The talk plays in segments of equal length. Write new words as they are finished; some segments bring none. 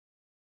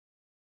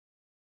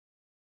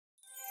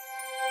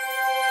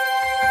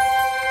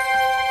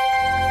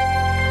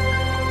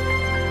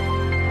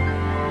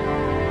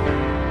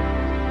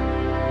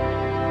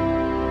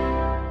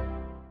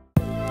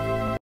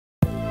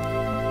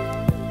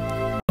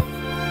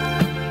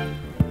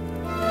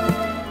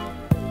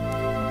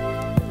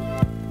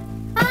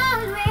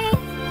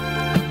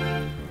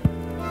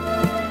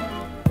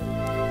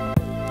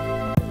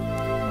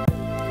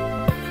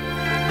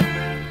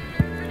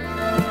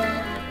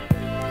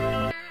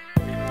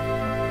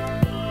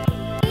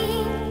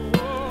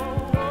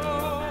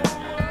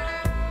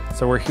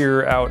So we're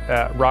here out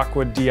at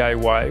Rockwood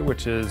DIY,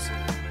 which is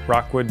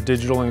Rockwood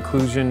Digital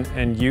Inclusion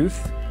and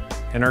Youth.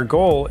 And our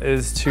goal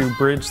is to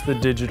bridge the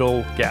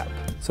digital gap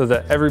so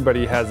that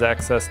everybody has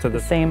access to the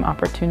same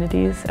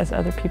opportunities as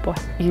other people.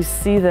 You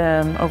see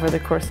them over the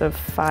course of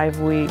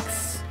 5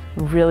 weeks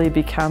really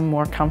become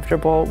more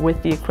comfortable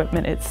with the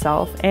equipment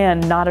itself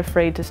and not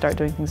afraid to start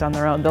doing things on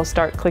their own. They'll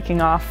start clicking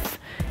off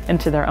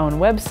into their own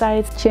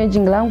websites.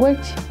 Changing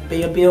language. Pay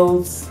your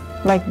bills.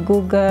 Like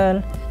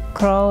Google,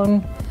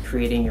 Chrome.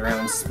 Creating your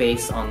own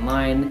space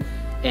online.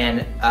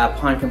 And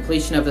upon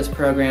completion of this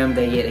program,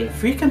 they get a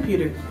free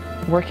computer.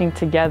 Working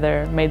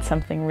together made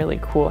something really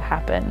cool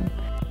happen.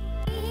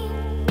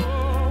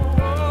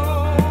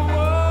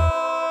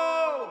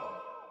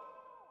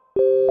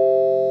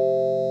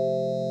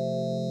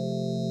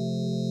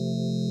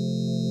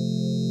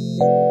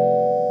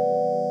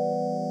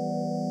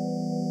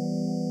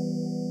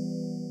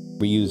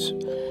 We use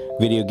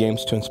video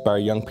games to inspire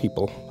young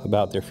people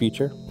about their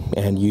future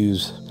and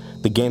use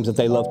the games that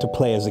they love to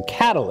play as a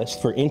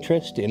catalyst for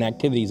interest in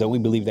activities that we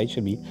believe they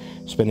should be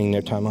spending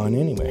their time on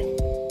anyway.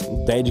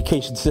 The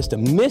education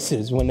system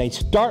misses when they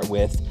start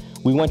with,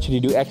 we want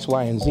you to do X,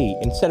 Y, and Z,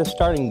 instead of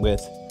starting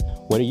with,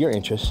 what are your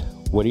interests,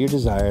 what are your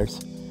desires,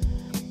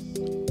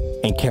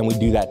 and can we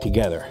do that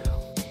together?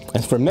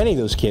 And for many of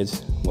those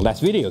kids, well,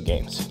 that's video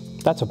games.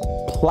 That's a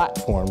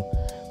platform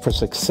for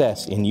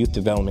success in youth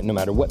development, no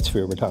matter what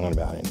sphere we're talking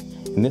about.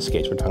 In this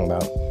case, we're talking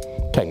about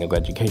technical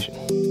education.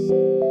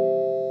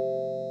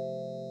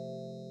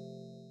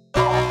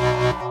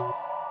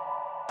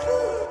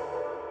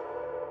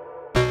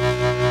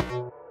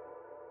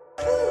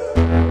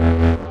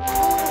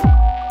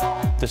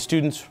 The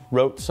students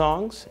wrote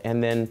songs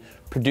and then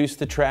produced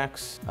the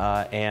tracks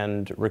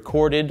and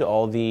recorded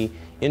all the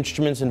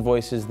instruments and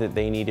voices that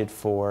they needed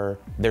for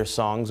their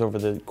songs over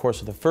the course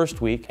of the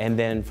first week. And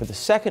then for the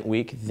second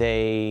week,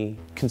 they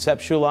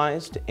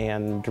conceptualized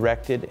and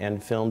directed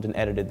and filmed and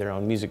edited their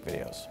own music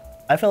videos.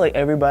 I feel like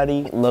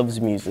everybody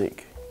loves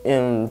music.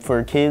 And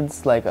for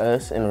kids like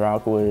us in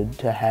Rockwood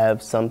to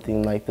have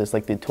something like this,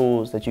 like the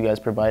tools that you guys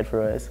provide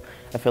for us,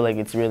 I feel like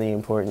it's really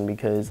important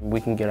because we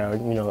can get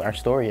our, our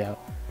story out.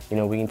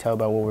 We can tell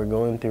about what we're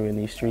going through in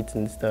these streets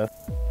and stuff.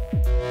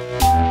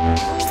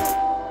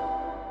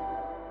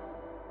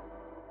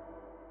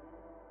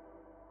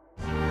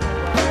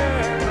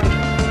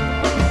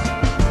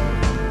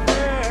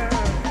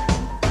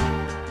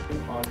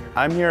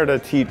 I'm here to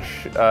teach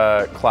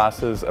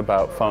classes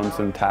about phones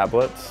and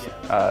tablets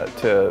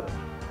to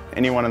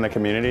anyone in the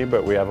community,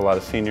 but we have a lot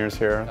of seniors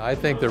here. I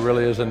think there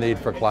really is a need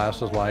for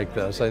classes like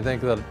this. I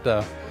think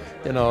that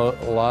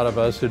a lot of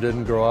us who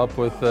didn't grow up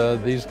with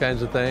these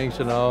kinds of things,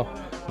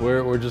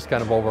 we're just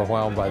kind of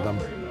overwhelmed by them.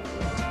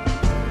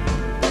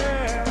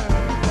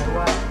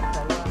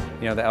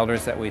 The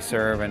elders that we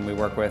serve and we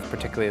work with,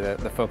 particularly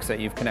the folks that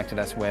you've connected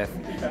us with,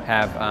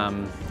 have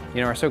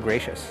are so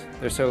gracious.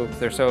 They're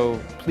so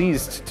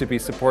pleased to be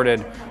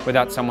supported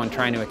without someone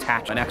trying to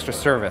attach an extra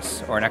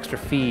service or an extra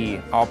fee.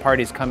 All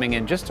parties coming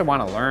in just to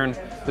want to learn,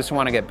 just to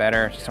want to get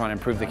better, just to want to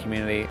improve the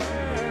community.